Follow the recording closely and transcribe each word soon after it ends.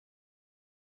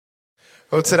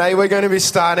Well, today we're going to be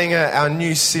starting our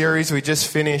new series. We just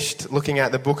finished looking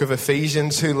at the book of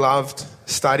Ephesians. Who loved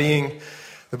studying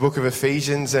the book of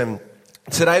Ephesians? And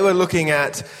today we're looking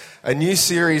at a new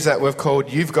series that we've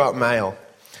called You've Got Mail.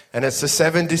 And it's the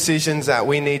 7 decisions that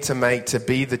we need to make to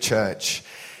be the church.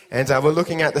 And we're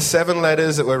looking at the 7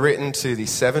 letters that were written to the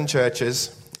 7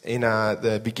 churches in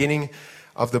the beginning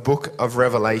of the book of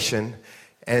Revelation.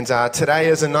 And today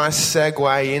is a nice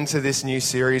segue into this new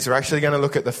series. We're actually going to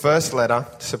look at the first letter,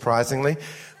 surprisingly,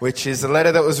 which is the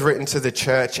letter that was written to the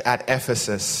church at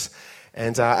Ephesus.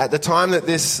 And at the time that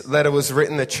this letter was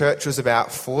written, the church was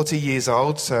about 40 years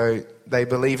old, so they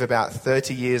believe about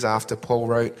 30 years after Paul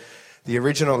wrote the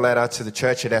original letter to the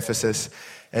church at Ephesus.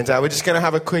 And we're just going to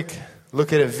have a quick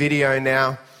look at a video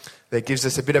now that gives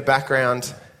us a bit of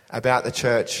background about the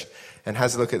church and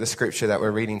has a look at the scripture that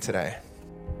we're reading today.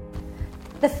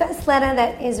 The first letter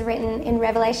that is written in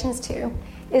Revelations 2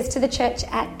 is to the church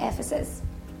at Ephesus.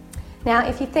 Now,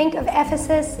 if you think of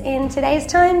Ephesus in today's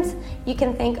times, you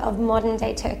can think of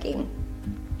modern-day Turkey.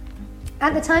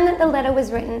 At the time that the letter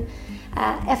was written,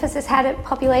 Ephesus had a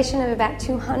population of about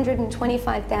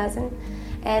 225,000,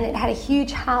 and it had a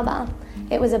huge harbour.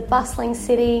 It was a bustling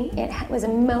city. It was a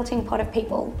melting pot of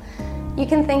people. You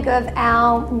can think of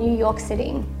our New York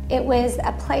City. It was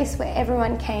a place where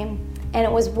everyone came, and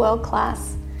it was world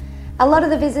class. A lot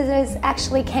of the visitors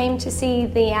actually came to see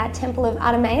the Temple of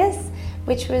Artemis,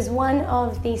 which was one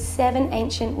of the 7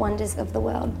 ancient wonders of the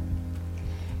world.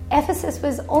 Ephesus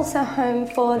was also home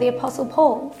for the Apostle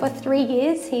Paul. For 3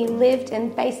 years, he lived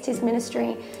and based his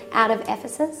ministry out of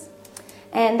Ephesus,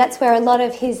 and that's where a lot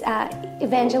of his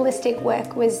evangelistic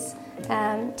work was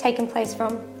taken place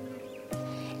from.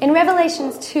 In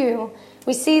Revelations 2,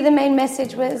 we see the main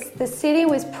message was the city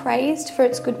was praised for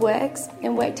its good works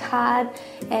and worked hard,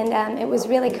 and it was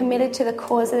really committed to the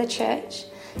cause of the church.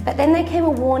 But then there came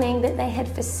a warning that they had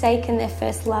forsaken their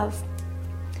first love.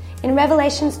 In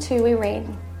Revelations 2 we read,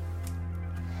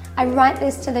 "I write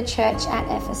this to the church at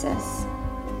Ephesus.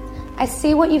 I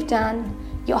see what you've done,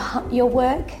 your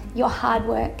work, your hard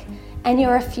work, and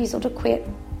your refusal to quit.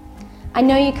 I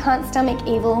know you can't stomach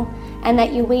evil and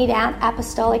that you weed out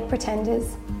apostolic pretenders.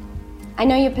 I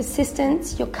know your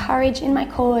persistence, your courage in my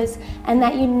cause, and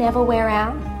that you never wear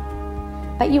out.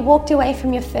 But you walked away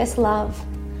from your first love.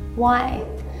 Why?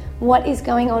 What is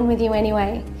going on with you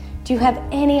anyway? Do you have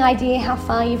any idea how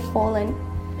far you've fallen?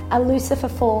 A Lucifer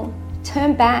fall.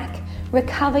 Turn back.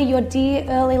 Recover your dear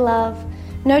early love.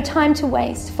 No time to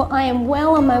waste, for I am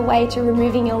well on my way to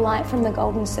removing your light from the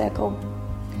golden circle.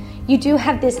 You do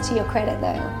have this to your credit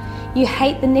though. You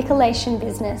hate the Nicolaitan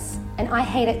business, and I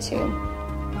hate it too.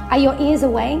 Are your ears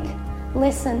awake?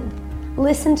 Listen.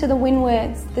 Listen to the wind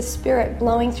words, the Spirit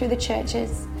blowing through the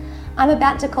churches. I'm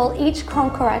about to call each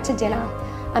conqueror to dinner.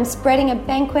 I'm spreading a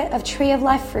banquet of tree of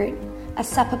life fruit, a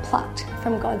supper plucked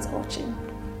from God's orchard."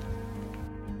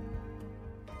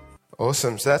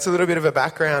 Awesome. So that's a little bit of a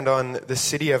background on the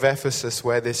city of Ephesus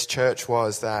where this church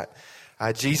was that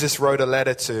Jesus wrote a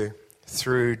letter to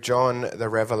through John the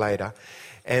Revelator.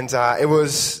 And it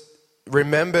was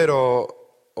remembered or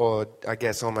I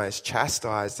guess almost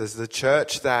chastised as the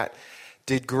church that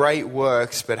did great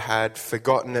works but had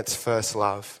forgotten its first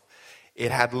love.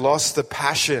 It had lost the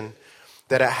passion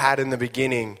that it had in the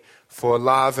beginning for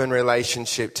love and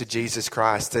relationship to Jesus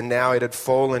Christ, and now it had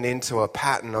fallen into a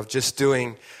pattern of just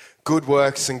doing good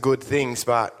works and good things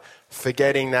but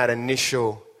forgetting that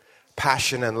initial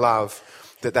passion and love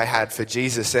that they had for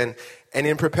Jesus. And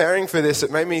in preparing for this, it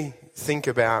made me think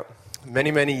about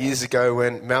many years ago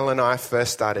when Mel and I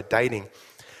first started dating.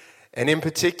 And in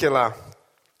particular,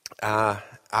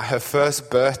 her first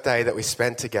birthday that we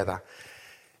spent together.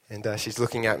 And she's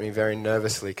looking at me very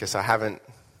nervously because I haven't,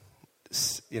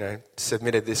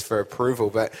 submitted this for approval.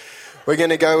 But we're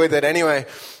going to go with it anyway.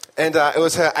 And it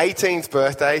was her 18th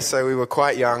birthday, so we were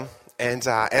quite young. And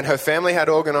her family had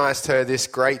organised her this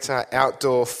great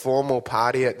outdoor formal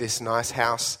party at this nice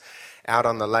house out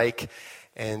on the lake.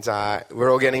 And we're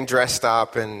all getting dressed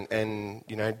up and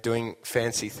doing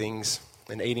fancy things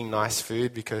and eating nice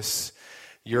food because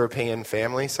European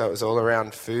family, so it was all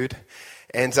around food.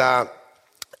 And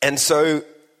so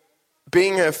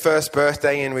being her first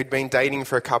birthday and we'd been dating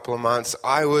for a couple of months,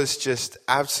 I was just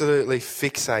absolutely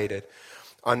fixated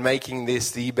on making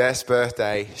this the best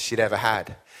birthday she'd ever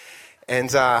had. And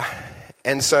so,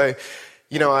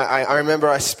 I remember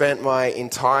I spent my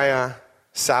entire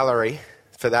salary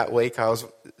for that week. I was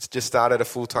just started a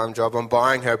full-time job on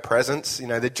buying her presents,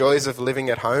 the joys of living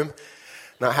at home,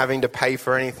 not having to pay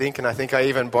for anything. And I think I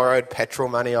even borrowed petrol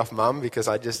money off Mum because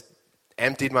I just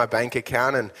emptied my bank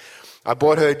account and I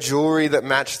bought her jewelry that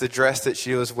matched the dress that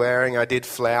she was wearing. I did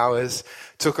flowers,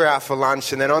 took her out for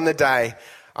lunch, and then on the day,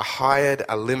 I hired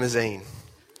a limousine.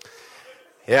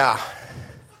 Yeah, I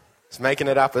was making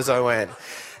it up as I went.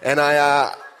 And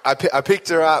I picked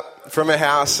her up from her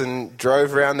house and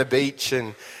drove around the beach,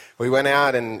 and we went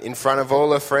out and in front of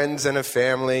all her friends and her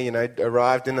family,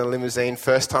 arrived in a limousine.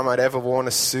 First time I'd ever worn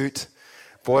a suit.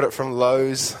 Bought it from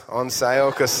Lowe's on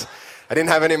sale because I didn't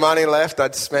have any money left.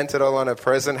 I'd spent it all on a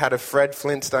present. Had a Fred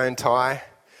Flintstone tie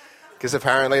because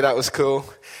apparently that was cool.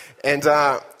 And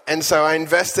so I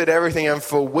invested everything, and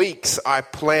for weeks I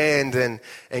planned and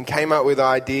came up with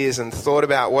ideas and thought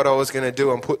about what I was going to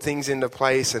do and put things into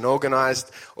place and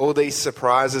organized all these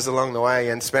surprises along the way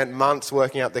and spent months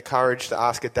working up the courage to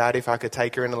ask her dad if I could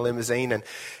take her in a limousine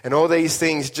and all these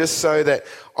things just so that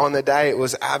on the day it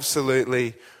was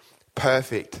absolutely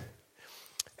perfect.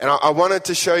 And I wanted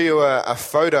to show you a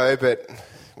photo, but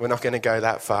we're not going to go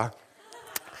that far,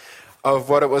 of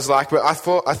what it was like. But I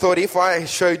thought if I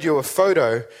showed you a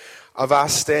photo of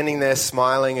us standing there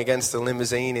smiling against the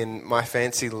limousine in my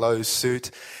fancy Lowe's suit,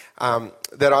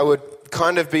 that I would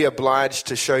kind of be obliged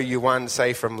to show you one,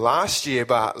 say, from last year.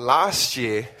 But last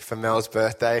year, for Mel's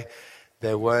birthday,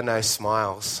 there were no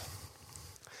smiles.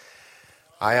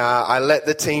 I let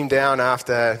the team down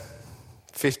after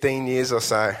 15 years or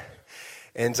so.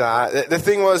 And the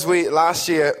thing was, last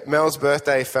year, Mel's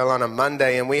birthday fell on a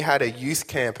Monday, and we had a youth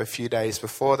camp a few days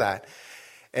before that.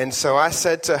 And so I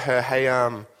said to her, hey,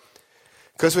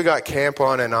 because we got camp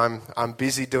on and I'm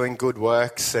busy doing good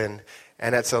works and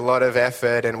it's a lot of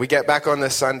effort, and we get back on the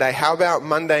Sunday, how about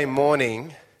Monday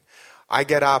morning I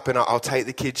get up and I'll take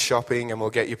the kids shopping and we'll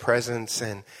get you presents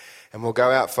and we'll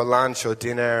go out for lunch or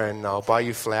dinner and I'll buy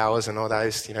you flowers and all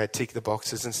those, tick the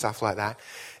boxes and stuff like that.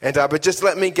 And but just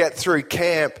let me get through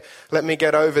camp, let me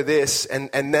get over this, and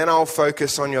then I'll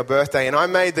focus on your birthday. And I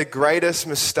made the greatest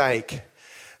mistake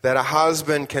that a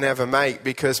husband can ever make,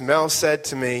 because Mel said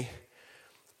to me,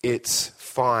 it's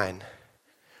fine.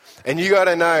 And you got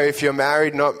to know, if you're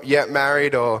married, not yet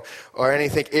married or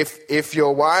anything, if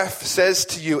your wife says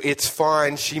to you it's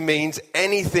fine, she means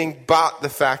anything but the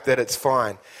fact that it's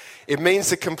fine. It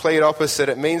means the complete opposite.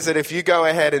 It means that if you go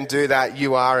ahead and do that,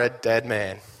 you are a dead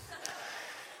man.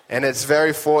 And it's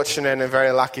very fortunate and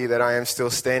very lucky that I am still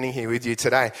standing here with you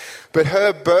today. But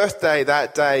her birthday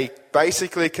that day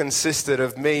basically consisted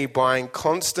of me buying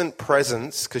constant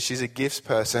presents, because she's a gifts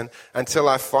person, until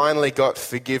I finally got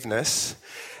forgiveness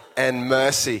and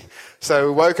mercy. So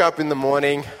we woke up in the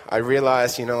morning. I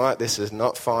realized, you know what, this is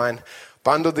not fine.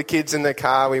 Bundled the kids in the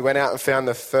car. We went out and found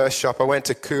the first shop. I went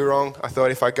to Coorong. I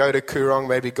thought if I go to Coorong,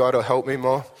 maybe God will help me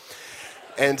more.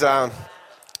 And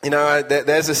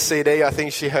there's a CD. I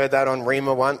think she heard that on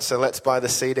Rima once, so let's buy the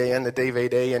CD and the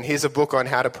DVD. And here's a book on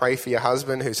how to pray for your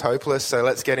husband who's hopeless, so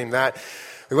let's get him that.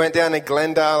 We went down to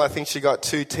Glendale. I think she got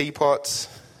 2 teapots,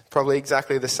 probably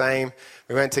exactly the same.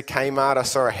 We went to Kmart. I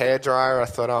saw a hairdryer. I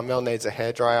thought, Mel needs a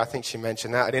hairdryer. I think she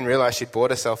mentioned that. I didn't realize she'd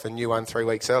bought herself a new one 3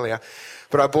 weeks earlier.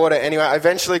 But I bought it anyway. I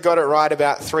eventually got it right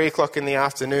about 3 o'clock in the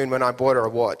afternoon when I bought her a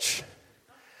watch.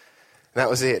 And that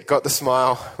was it. Got the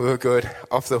smile. We were good.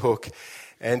 Off the hook.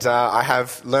 And I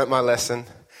have learnt my lesson,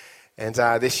 and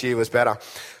this year was better.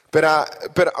 But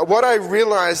what I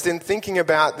realized in thinking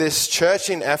about this church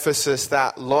in Ephesus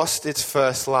that lost its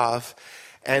first love,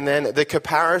 and then the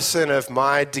comparison of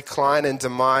my decline and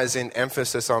demise in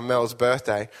emphasis on Mel's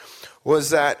birthday, was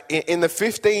that in the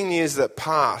 15 years that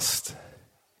passed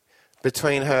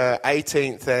between her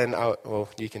 18th and,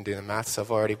 you can do the maths,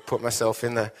 I've already put myself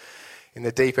in the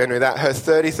deep end with that, her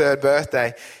 33rd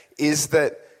birthday, is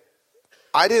that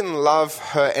I didn't love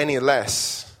her any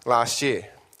less last year.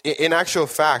 In actual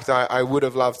fact, I would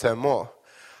have loved her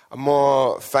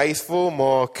more faithful,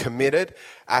 more committed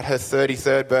at her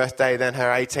 33rd birthday than her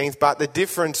 18th. But the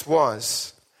difference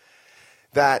was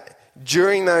that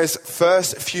during those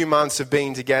first few months of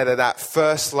being together, that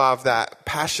first love, that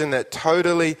passion that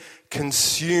totally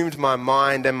consumed my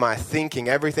mind and my thinking,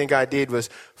 everything I did was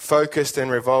focused and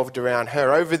revolved around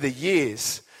her. Over the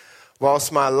years,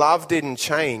 whilst my love didn't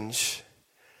change,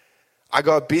 I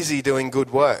got busy doing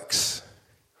good works.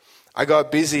 I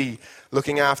got busy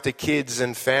looking after kids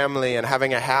and family and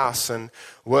having a house and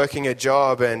working a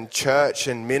job and church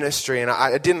and ministry. And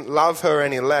I didn't love her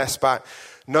any less, but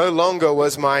no longer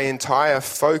was my entire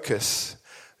focus.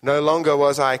 No longer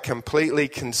was I completely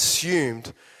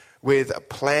consumed with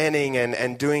planning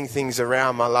and doing things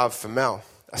around my love for Mel.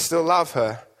 I still love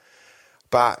her,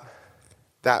 but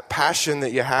that passion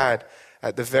that you had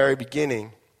at the very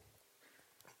beginning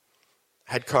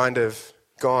had kind of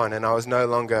gone, and I was no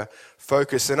longer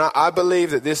focused. And I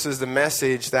believe that this is the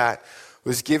message that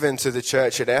was given to the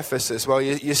church at Ephesus. Well,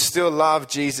 you still love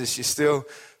Jesus, you still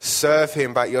serve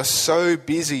him, but you're so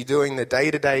busy doing the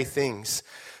day-to-day things,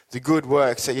 the good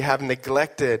works, that you have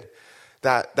neglected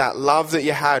that love that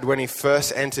you had when he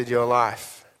first entered your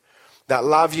life. That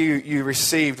love you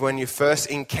received when you first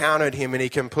encountered him and he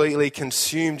completely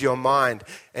consumed your mind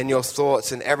and your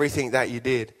thoughts and everything that you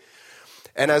did.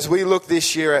 And as we look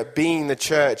this year at being the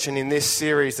church, and in this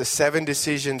series, the 7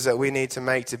 decisions that we need to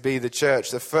make to be the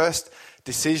church, the first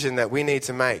decision that we need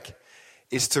to make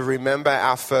is to remember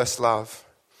our first love.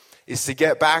 Is to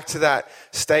get back to that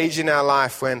stage in our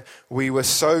life when we were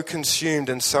so consumed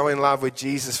and so in love with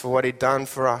Jesus for what he'd done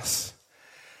for us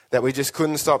that we just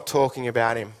couldn't stop talking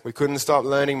about him. We couldn't stop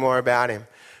learning more about him.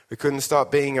 We couldn't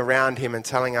stop being around him and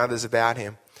telling others about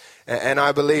him. And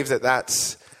I believe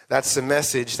that's the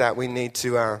message that we need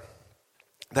to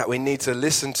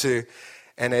listen to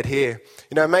and adhere.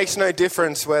 You know, it makes no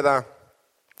difference whether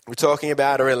we're talking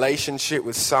about a relationship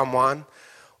with someone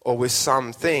or with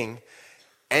something.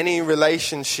 Any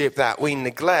relationship that we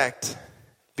neglect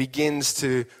begins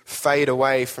to fade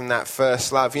away from that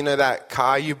first love. You know that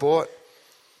car you bought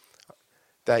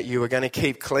that you were going to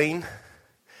keep clean?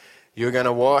 You were going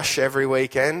to wash every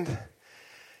weekend?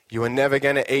 You were never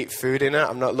going to eat food in it?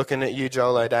 I'm not looking at you,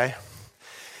 Joel O'Day.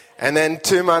 And then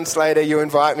 2 months later, you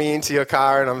invite me into your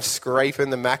car and I'm scraping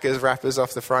the Macca's wrappers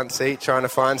off the front seat, trying to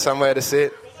find somewhere to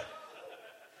sit.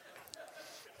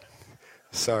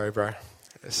 Sorry, bro.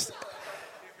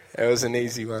 It was an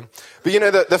easy one. But you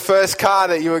know, the first car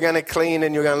that you were going to clean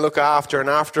and you were going to look after, and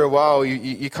after a while,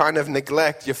 you kind of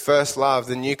neglect your first love.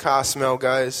 The new car smell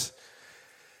goes.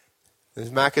 There's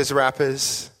Macca's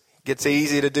wrappers. It gets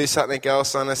easy to do something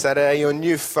else on a Saturday. Your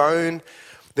new phone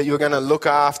that you were going to look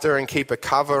after and keep a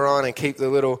cover on and keep the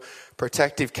little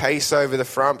protective case over the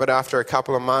front, but after a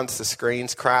couple of months, the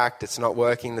screen's cracked. It's not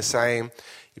working the same.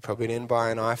 You probably didn't buy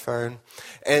an iPhone.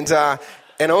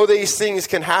 And all these things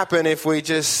can happen if we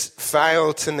just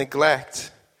fail to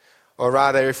neglect, or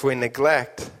rather if we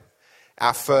neglect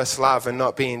our first love and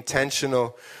not be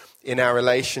intentional in our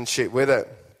relationship with it.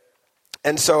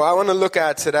 And so I want to look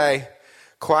at today,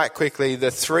 quite quickly, the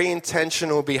 3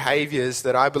 intentional behaviors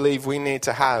that I believe we need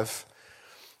to have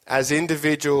as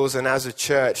individuals and as a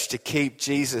church to keep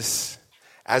Jesus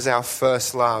as our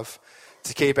first love,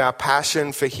 to keep our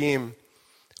passion for him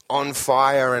on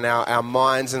fire and our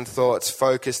minds and thoughts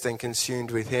focused and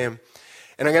consumed with him.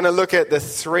 And I'm going to look at the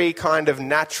 3 kind of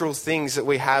natural things that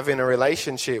we have in a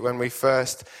relationship when we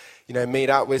first, meet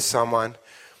up with someone,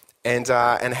 and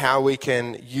how we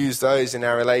can use those in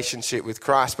our relationship with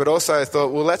Christ. But also I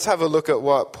thought, well, let's have a look at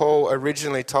what Paul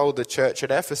originally told the church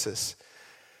at Ephesus.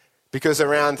 Because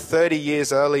around 30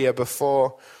 years earlier,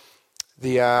 before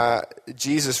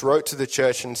Jesus wrote to the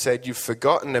church and said, "You've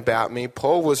forgotten about me,"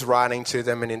 Paul was writing to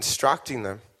them and instructing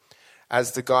them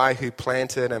as the guy who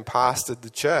planted and pastored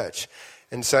the church.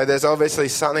 And so there's obviously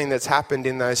something that's happened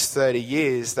in those 30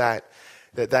 years that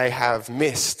they have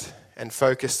missed and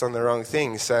focused on the wrong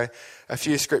things. So a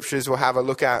few scriptures we'll have a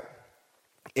look at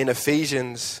in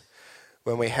Ephesians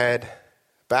when we head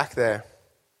back there.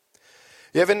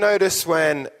 You ever notice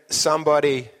when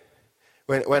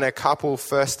a couple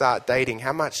first start dating,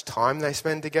 how much time they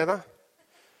spend together?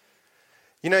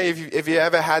 You know, if you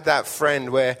ever had that friend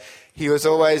where he was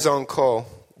always on call,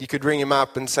 you could ring him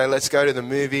up and say, "Let's go to the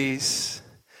movies,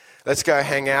 let's go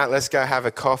hang out, let's go have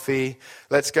a coffee,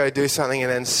 let's go do something,"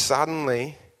 and then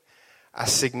suddenly a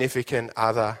significant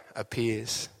other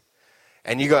appears.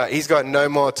 And he's got no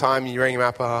more time. You ring him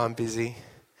up, "Oh, I'm busy.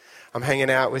 I'm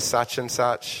hanging out with such and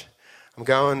such. I'm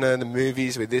going to the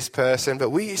movies with this person, but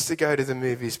we used to go to the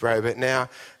movies, bro, but now,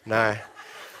 no.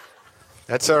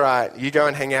 That's all right. You go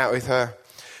and hang out with her."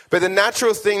 But the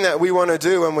natural thing that we want to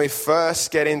do when we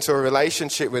first get into a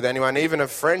relationship with anyone, even a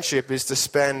friendship, is to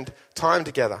spend time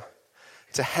together,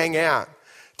 to hang out,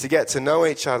 to get to know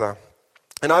each other.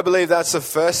 And I believe that's the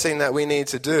first thing that we need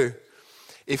to do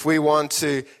if we want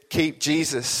to keep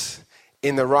Jesus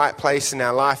in the right place in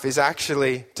our life, is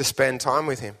actually to spend time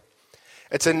with him.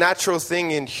 It's a natural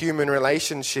thing in human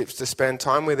relationships to spend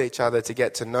time with each other, to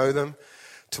get to know them,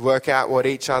 to work out what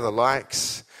each other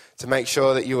likes, to make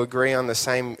sure that you agree on the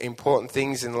same important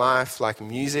things in life, like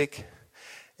music.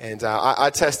 And I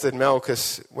tested Mel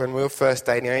because when we were first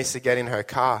dating, I used to get in her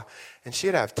car and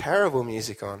she'd have terrible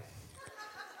music on.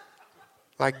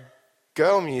 Like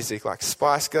girl music, like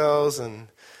Spice Girls and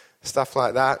stuff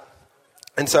like that.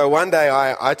 And so one day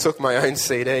I took my own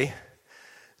CD,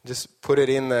 just put it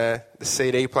in the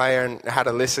CD player and had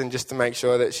a listen just to make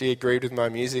sure that she agreed with my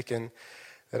music and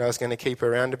that I was going to keep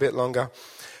her around a bit longer.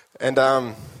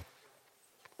 And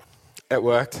it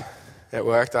worked.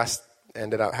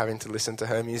 ended up having to listen to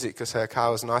her music because her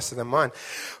car was nicer than mine.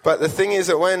 But the thing is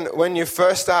that when you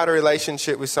first start a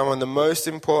relationship with someone, the most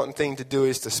important thing to do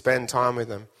is to spend time with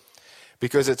them.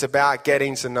 Because it's about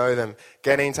getting to know them,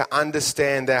 getting to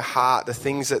understand their heart, the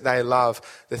things that they love,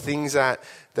 the things that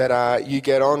you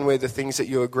get on with, the things that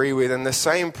you agree with. And the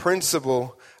same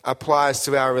principle applies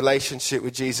to our relationship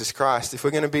with Jesus Christ. If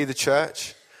we're going to be the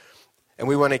church and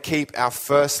we want to keep our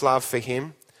first love for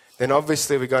him, then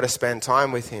obviously we've got to spend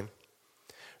time with him.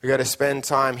 We've got to spend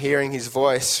time hearing his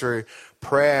voice through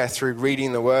prayer, through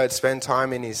reading the word, spend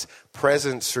time in his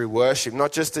presence through worship,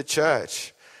 not just at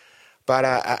church, but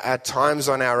at times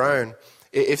on our own.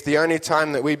 If the only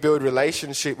time that we build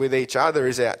relationship with each other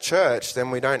is at church,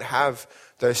 then we don't have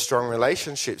those strong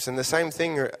relationships. And the same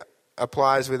thing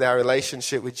applies with our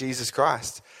relationship with Jesus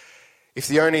Christ. If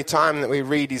the only time that we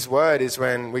read his word is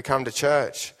when we come to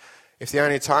church, if the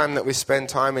only time that we spend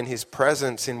time in his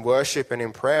presence, in worship and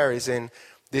in prayer is in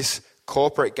this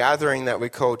corporate gathering that we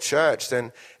call church,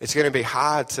 then it's going to be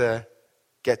hard to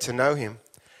get to know him.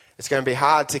 It's going to be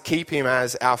hard to keep him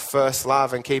as our first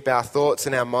love and keep our thoughts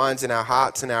and our minds and our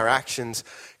hearts and our actions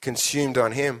consumed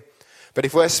on him. But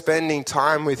if we're spending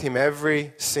time with him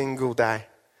every single day,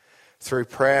 through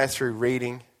prayer, through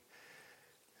reading,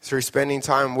 through spending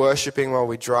time worshiping while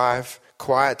we drive,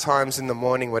 quiet times in the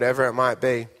morning, whatever it might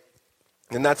be,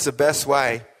 then that's the best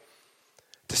way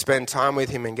to spend time with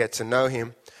him and get to know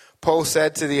him. Paul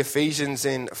said to the Ephesians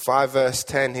in 5 verse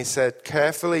 10, he said,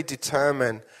 carefully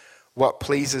determine what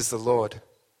pleases the Lord.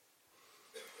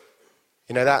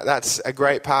 You know, that's a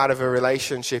great part of a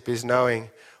relationship, is knowing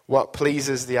what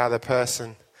pleases the other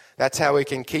person. That's how we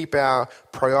can keep our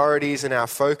priorities and our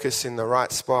focus in the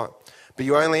right spot. But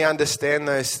you only understand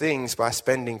those things by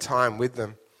spending time with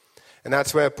them. And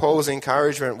that's where Paul's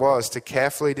encouragement was, to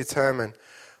carefully determine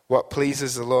what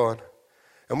pleases the Lord.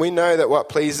 And we know that what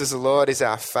pleases the Lord is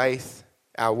our faith,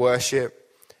 our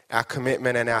worship, our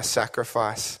commitment and our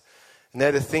sacrifice. And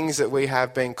they're the things that we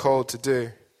have been called to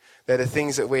do. They're the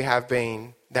things that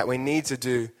we need to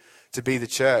do to be the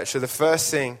church. So the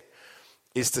first thing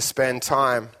is to spend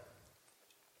time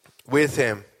with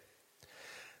him.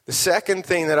 The second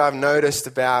thing that I've noticed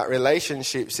about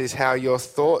relationships is how your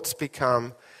thoughts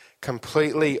become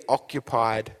completely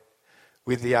occupied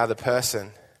with the other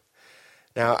person.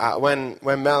 Now, when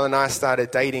Mel and I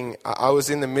started dating, I was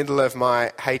in the middle of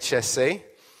my HSC,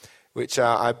 which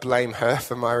I blame her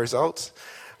for my results,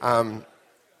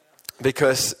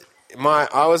 because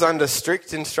I was under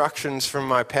strict instructions from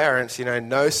my parents,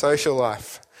 no social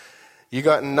life. You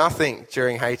got nothing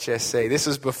during HSC. This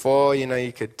was before,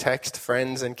 you could text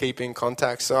friends and keep in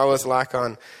contact. So I was like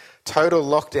on total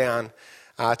lockdown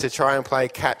to try and play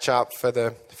catch up for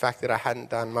the fact that I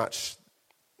hadn't done much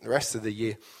the rest of the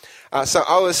year. So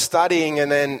I was studying, and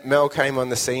then Mel came on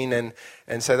the scene,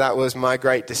 and so that was my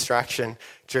great distraction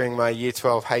during my Year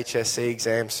 12 HSC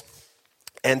exams.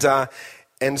 And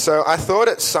so I thought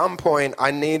at some point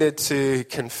I needed to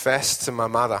confess to my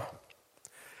mother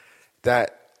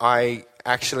that I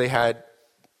actually had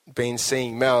been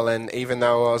seeing Mel, and even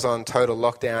though I was on total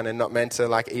lockdown and not meant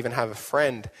to even have a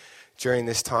friend during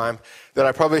this time, that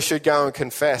I probably should go and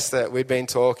confess that we'd been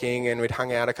talking and we'd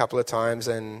hung out a couple of times,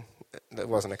 and it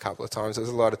wasn't a couple of times, it was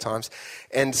a lot of times.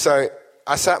 And so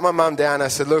I sat my mum down and I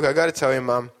said, look, I got to tell you,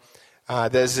 Mum,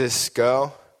 there's this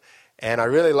girl and I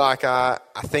really like her.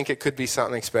 I think it could be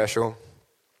something special.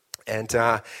 And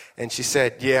she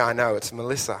said, yeah, I know, it's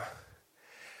Melissa.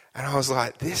 And I was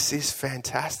like, this is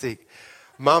fantastic.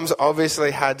 Mum's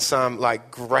obviously had some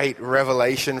great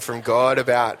revelation from God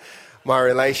about my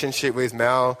relationship with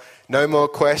Mel. No more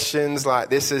questions,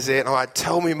 this is it. And I'm like,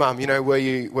 tell me, Mum, were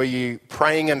you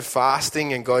praying and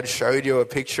fasting and God showed you a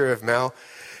picture of Mel?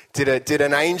 Did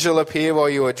an angel appear while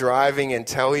you were driving and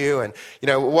tell you? And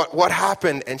what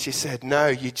happened? And she said, no,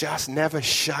 you just never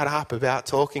shut up about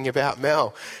talking about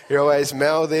Mel. You're always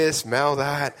Mel this, Mel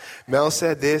that. Mel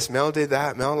said this, Mel did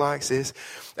that, Mel likes this.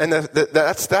 And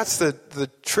that's the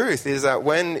truth, is that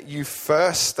when you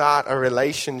first start a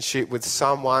relationship with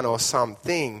someone or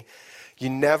something, you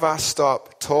never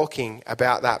stop talking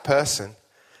about that person.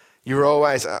 You're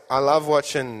always, I love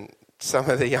watching some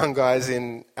of the young guys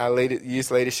in our youth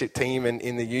leadership team and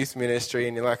in the youth ministry,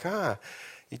 and you're like, you're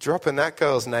dropping that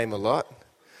girl's name a lot.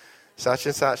 Such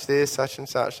and such this, such and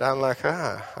such that. I'm like,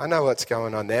 I know what's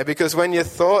going on there. Because when your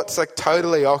thoughts are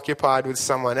totally occupied with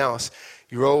someone else,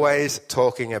 you're always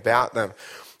talking about them.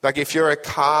 If you're a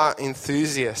car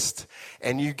enthusiast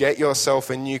and you get yourself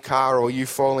a new car, or you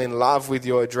fall in love with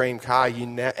your dream car,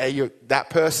 that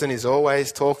person is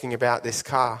always talking about this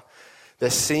car. They're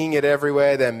seeing it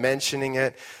everywhere. They're mentioning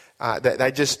it.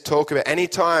 They just talk about it.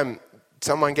 Anytime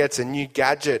someone gets a new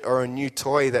gadget or a new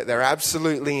toy that they're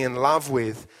absolutely in love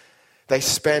with, they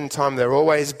spend time, they're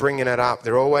always bringing it up.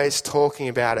 They're always talking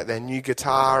about it, their new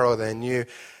guitar or their new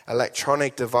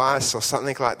electronic device or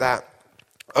something like that.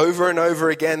 Over and over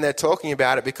again, they're talking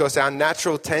about it because our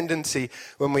natural tendency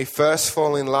when we first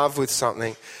fall in love with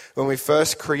something, when we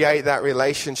first create that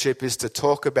relationship, is to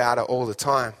talk about it all the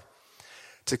time,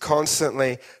 to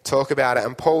constantly talk about it.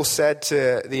 And Paul said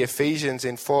to the Ephesians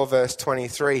in 4 verse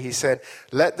 23, he said,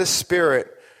 let the Spirit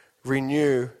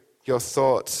renew your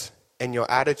thoughts and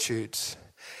your attitudes.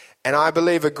 And I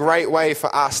believe a great way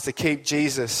for us to keep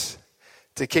Jesus,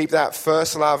 to keep that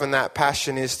first love and that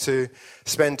passion, is to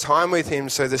spend time with him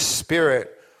so the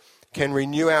Spirit can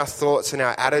renew our thoughts and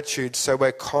our attitudes, so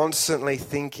we're constantly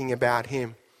thinking about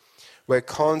him. We're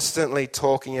constantly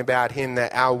talking about him,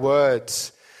 that our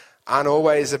words aren't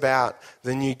always about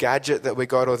the new gadget that we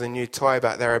got or the new toy,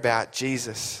 but they're about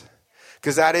Jesus.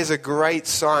 Because that is a great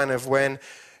sign of when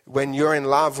you're in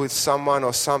love with someone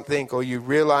or something, or you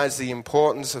realize the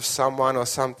importance of someone or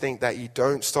something, that you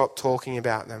don't stop talking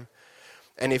about them.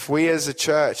 And if we as a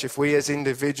church, if we as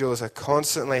individuals are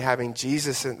constantly having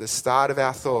Jesus at the start of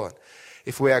our thought,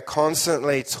 if we are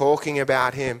constantly talking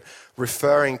about him,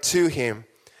 referring to him,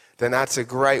 then that's a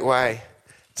great way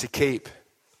to keep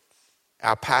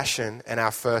our passion and our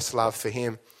first love for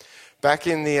him. Back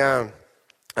in the,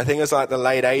 I think it was like the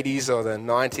late 80s or the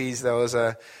 90s, there was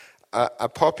a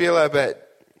popular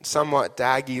but somewhat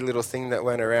daggy little thing that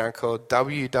went around called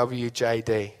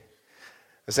WWJD.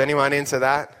 Was anyone into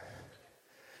that?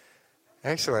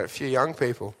 Excellent, a few young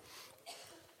people.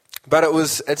 But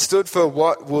it stood for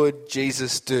what would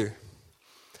Jesus do?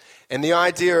 And the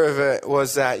idea of it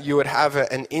was that you would have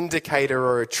an indicator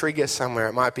or a trigger somewhere.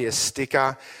 It might be a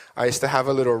sticker. I used to have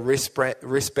a little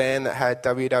wristband that had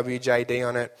WWJD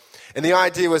on it. And the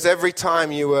idea was every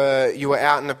time you were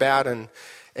out and about and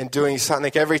doing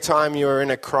something, every time you were in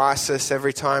a crisis,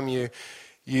 every time you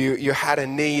had a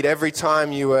need, every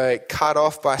time you were cut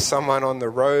off by someone on the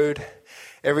road,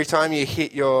 every time you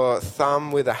hit your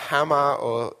thumb with a hammer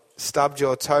or stubbed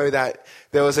your toe, that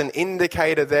there was an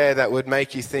indicator there that would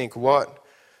make you think, what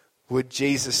would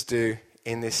Jesus do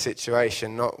in this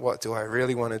situation? Not what do I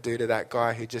really want to do to that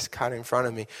guy who just cut in front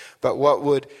of me, but what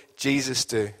would Jesus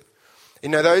do? You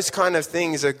know, those kind of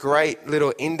things are great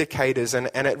little indicators, and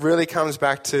it really comes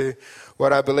back to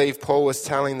what I believe Paul was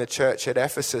telling the church at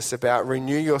Ephesus about: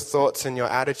 renew your thoughts and your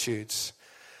attitudes.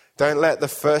 Don't let the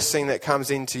first thing that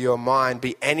comes into your mind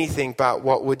be anything but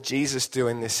what would Jesus do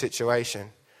in this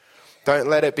situation. Don't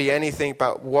let it be anything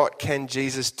but what can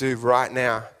Jesus do right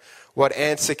now? What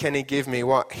answer can he give me?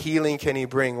 What healing can he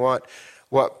bring?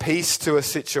 What peace to a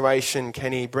situation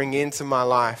can he bring into my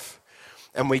life?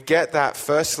 And we get that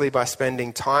firstly by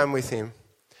spending time with him.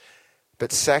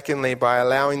 But secondly, by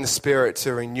allowing the Spirit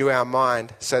to renew our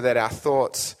mind so that our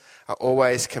thoughts are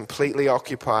always completely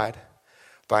occupied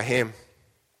by him.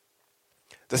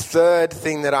 The third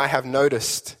thing that I have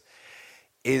noticed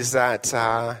is that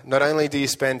not only do you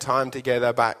spend time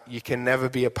together, but you can never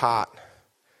be apart.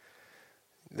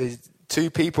 The two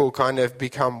people kind of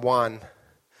become one,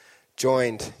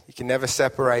 joined. You can never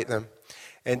separate them.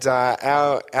 And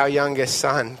our youngest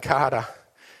son, Carter,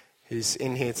 who's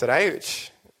in here today, which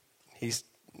he's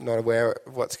not aware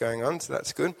of what's going on, so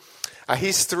that's good.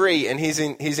 He's 3 and he's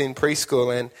in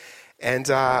preschool, and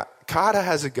Carter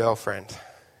has a girlfriend.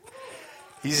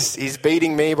 He's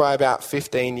beating me by about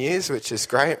 15 years, which is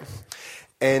great.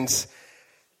 And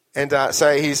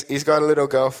so he's got a little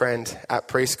girlfriend at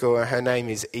preschool, and her name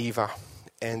is Eva.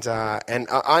 And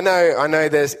I know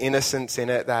there's innocence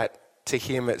in it, that to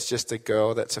him it's just a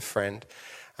girl that's a friend.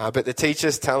 But the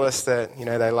teachers tell us that, you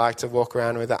know, they like to walk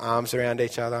around with their arms around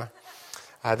each other.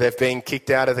 They've been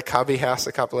kicked out of the cubby house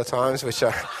a couple of times, which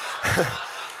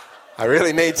I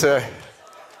really need to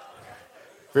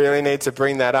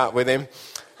bring that up with him.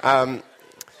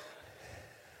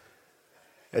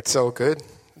 It's all good.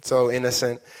 It's all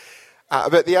innocent.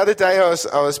 But the other day I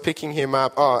was picking him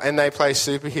up. Oh, and they play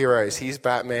superheroes. He's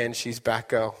Batman, she's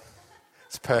Batgirl.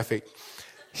 It's perfect.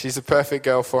 She's a perfect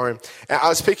girl for him. And I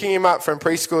was picking him up from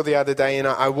preschool the other day, and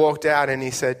I walked out and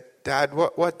he said, "Dad,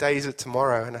 what day is it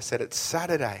tomorrow?" And I said, "It's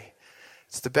Saturday.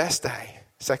 It's the best day.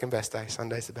 Second best day.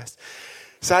 Sunday's the best.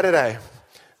 Saturday.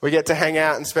 We get to hang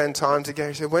out and spend time together."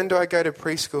 He said, "When do I go to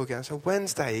preschool again?" I said,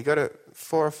 "Wednesday. You got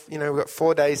we've got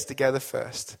 4 days together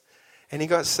first." And he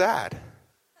got sad.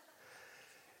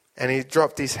 And he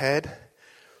dropped his head.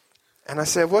 And I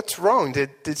said, what's wrong?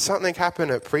 Did something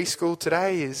happen at preschool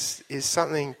today? Is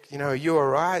something, are you all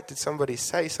right? Did somebody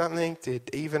say something?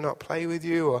 Did Eva not play with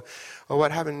you? Or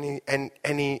what happened? And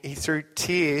he threw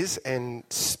tears and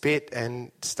spit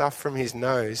and stuff from his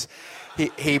nose.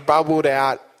 He bubbled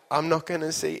out, I'm not going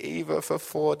to see Eva for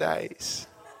 4 days.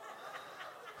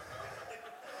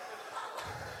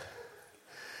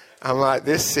 I'm like,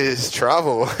 this is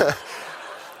trouble.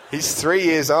 He's 3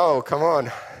 years old, come on.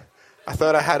 I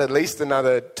thought I had at least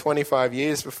another 25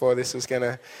 years before this was going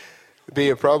to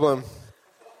be a problem.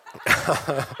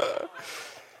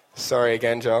 Sorry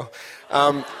again, Joel.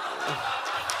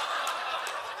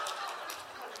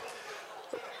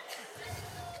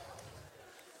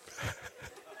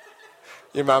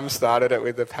 Your mum started it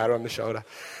with the pat on the shoulder.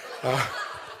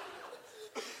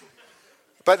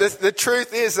 But the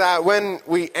truth is that when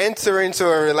we enter into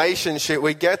a relationship,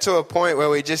 we get to a point where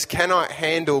we just cannot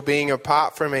handle being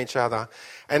apart from each other.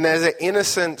 And there's an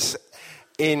innocence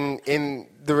in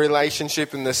the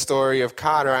relationship and the story of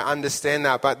Carter. I understand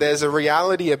that. But there's a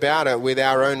reality about it with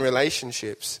our own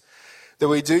relationships. That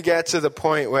we do get to the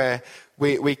point where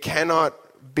we cannot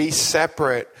be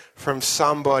separate from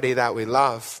somebody that we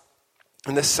love.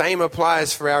 And the same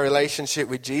applies for our relationship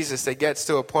with Jesus. It gets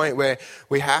to a point where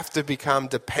we have to become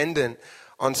dependent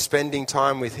on spending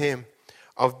time with Him,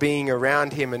 of being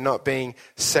around Him and not being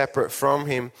separate from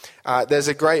Him. There's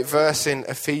a great verse in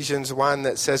Ephesians 1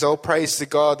 that says, "All praise to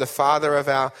God, the Father of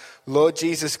our Lord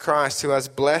Jesus Christ, who has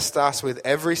blessed us with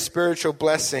every spiritual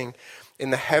blessing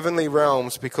in the heavenly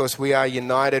realms because we are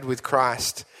united with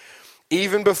Christ.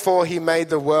 Even before He made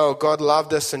the world, God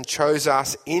loved us and chose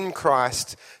us in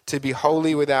Christ to be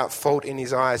holy without fault in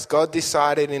His eyes. God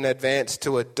decided in advance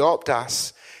to adopt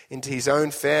us into His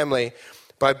own family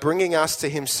by bringing us to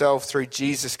Himself through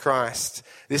Jesus Christ.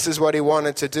 This is what He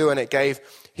wanted to do, and it gave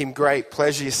Him great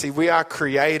pleasure." You see, we are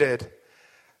created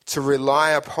to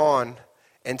rely upon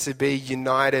and to be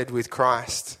united with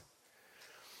Christ.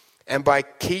 And by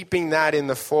keeping that in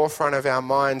the forefront of our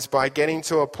minds, by getting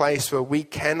to a place where we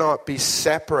cannot be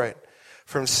separate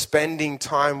from spending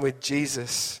time with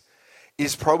Jesus,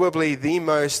 is probably the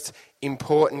most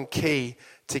important key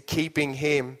to keeping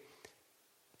Him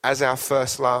as our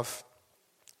first love.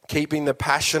 Keeping the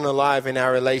passion alive in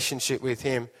our relationship with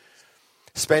Him.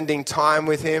 Spending time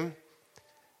with Him.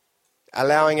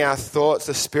 Allowing our thoughts,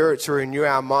 the Spirit to renew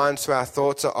our minds so our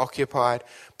thoughts are occupied.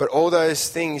 But all those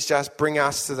things just bring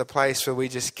us to the place where we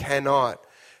just cannot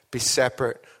be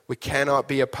separate. We cannot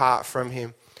be apart from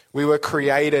Him. We were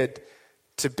created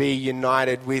to be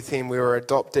united with Him. We were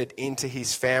adopted into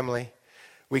His family.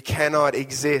 We cannot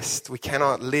exist. We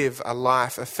cannot live a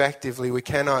life effectively. We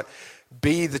cannot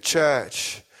be the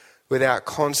church without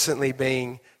constantly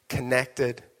being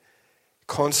connected,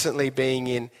 constantly being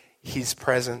in His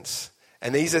presence.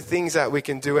 And these are things that we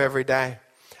can do every day.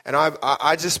 And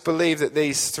I just believe that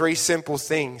these three simple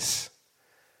things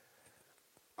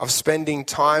of spending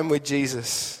time with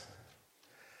Jesus,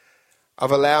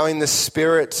 of allowing the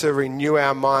Spirit to renew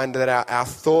our mind, that our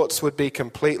thoughts would be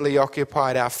completely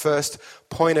occupied. Our first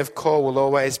point of call will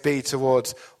always be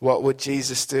towards what would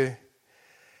Jesus do?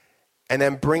 And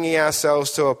then bringing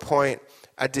ourselves to a point,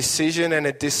 a decision and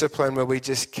a discipline where we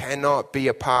just cannot be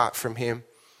apart from Him.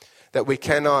 That we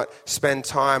cannot spend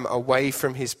time away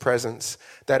from His presence.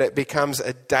 That it becomes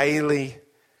a daily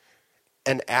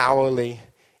and hourly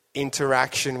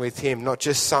interaction with Him, not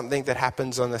just something that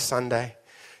happens on the Sunday.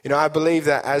 I believe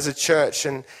that as a church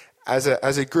and as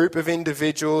a group of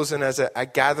individuals and as a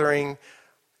gathering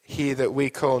here that we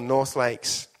call North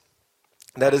Lakes,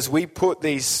 that as we put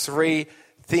these three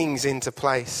things into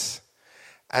place,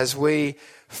 as we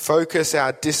focus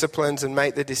our disciplines and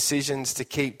make the decisions to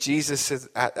keep Jesus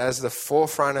as the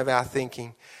forefront of our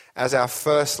thinking, as our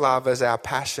first love, as our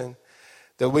passion,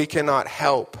 that we cannot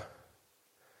help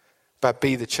but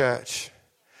be the church.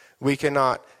 We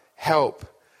cannot help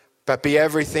but be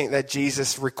everything that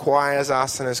Jesus requires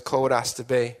us and has called us to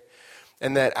be.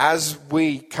 And that as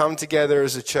we come together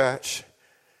as a church,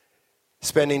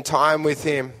 spending time with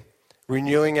Him,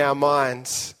 renewing our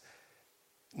minds,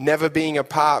 never being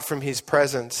apart from His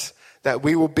presence, that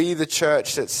we will be the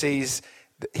church that sees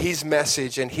His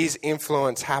message and His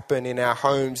influence happen in our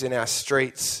homes, in our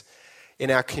streets, in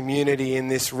our community, in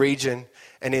this region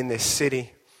and in this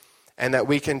city. And that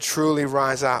we can truly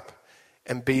rise up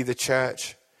and be the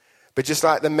church. But just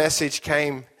like the message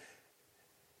came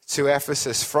to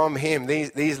Ephesus from Him,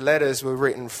 these letters were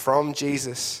written from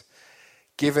Jesus,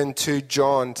 given to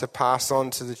John to pass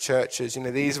on to the churches.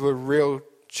 These were real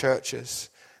churches.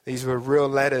 These were real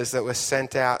letters that were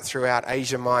sent out throughout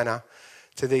Asia Minor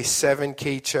to these 7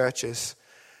 key churches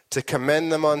to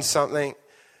commend them on something,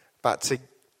 but to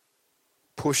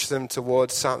push them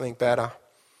towards something better.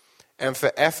 And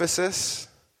for Ephesus,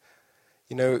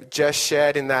 Jess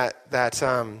shared in that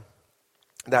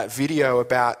video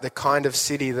about the kind of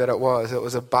city that it was. It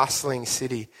was a bustling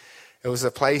city. It was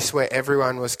a place where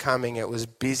everyone was coming. It was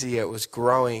busy. It was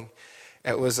growing.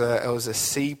 It was a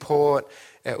seaport.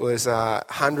 It was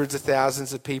hundreds of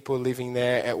thousands of people living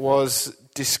there. It was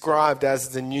described as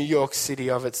the New York City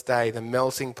of its day, the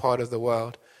melting pot of the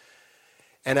world.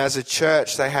 And as a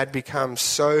church, they had become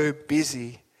so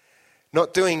busy,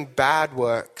 not doing bad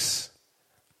works,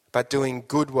 but doing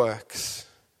good works.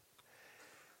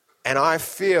 And I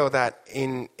feel that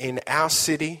in our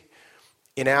city,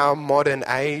 in our modern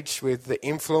age, with the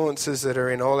influences that are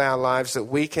in all our lives, that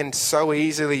we can so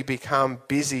easily become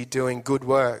busy doing good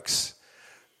works,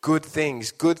 good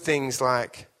things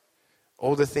like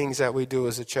all the things that we do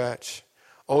as a church,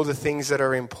 all the things that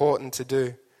are important to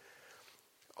do,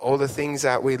 all the things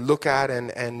that we look at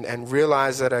and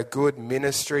realize that are good: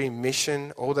 ministry,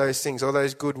 mission, all those things, all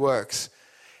those good works.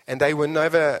 And they were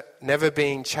never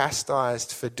being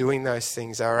chastised for doing those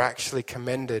things. They were actually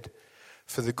commended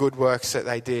for the good works that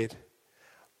they did.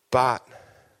 But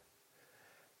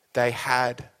they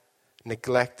had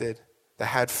neglected, they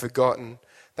had forgotten,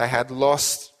 they had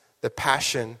lost the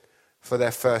passion for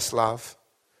their first love.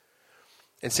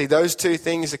 And see, those two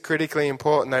things are critically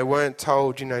important. They weren't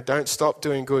told, don't stop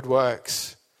doing good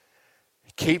works.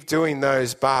 Keep doing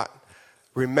those, but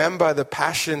remember the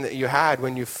passion that you had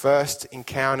when you first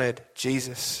encountered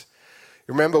Jesus.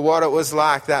 Remember what it was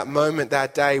like, that moment,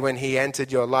 that day when he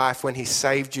entered your life, when he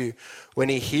saved you, when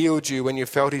he healed you, when you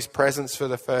felt his presence for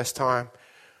the first time.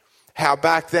 How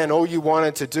back then all you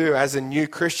wanted to do as a new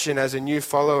Christian, as a new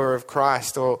follower of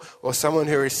Christ, or someone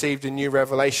who received a new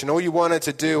revelation, all you wanted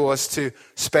to do was to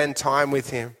spend time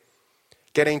with him,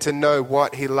 getting to know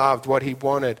what he loved, what he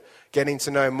wanted, getting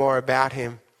to know more about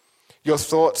him. Your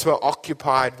thoughts were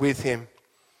occupied with him.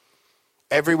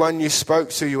 Everyone you spoke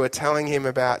to, you were telling them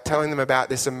about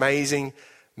this amazing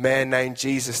man named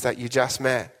Jesus that you just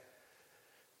met.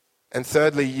 And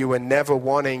thirdly, you were never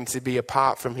wanting to be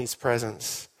apart from his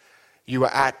presence. You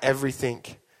were at everything.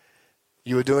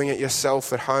 You were doing it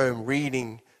yourself at home,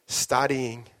 reading,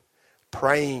 studying,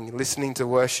 praying, listening to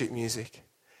worship music.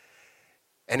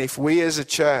 And if we as a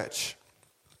church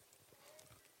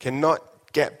cannot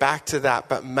get back to that,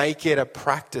 but make it a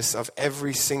practice of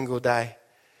every single day,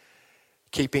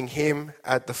 keeping him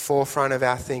at the forefront of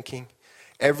our thinking,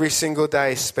 every single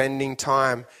day spending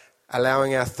time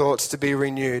allowing our thoughts to be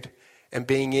renewed and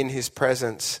being in his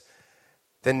presence,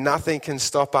 then nothing can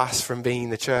stop us from being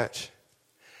the church.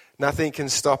 Nothing can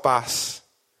stop us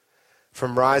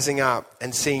from rising up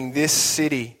and seeing this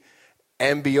city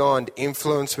and beyond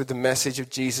influenced with the message of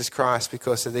Jesus Christ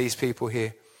because of these people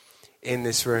here in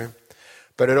this room.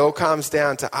 But it all comes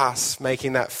down to us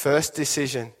making that first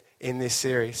decision in this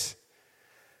series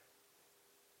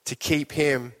to keep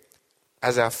him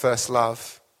as our first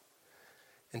love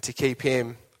and to keep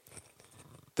him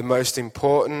the most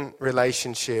important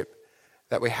relationship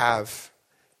that we have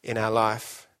in our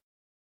life.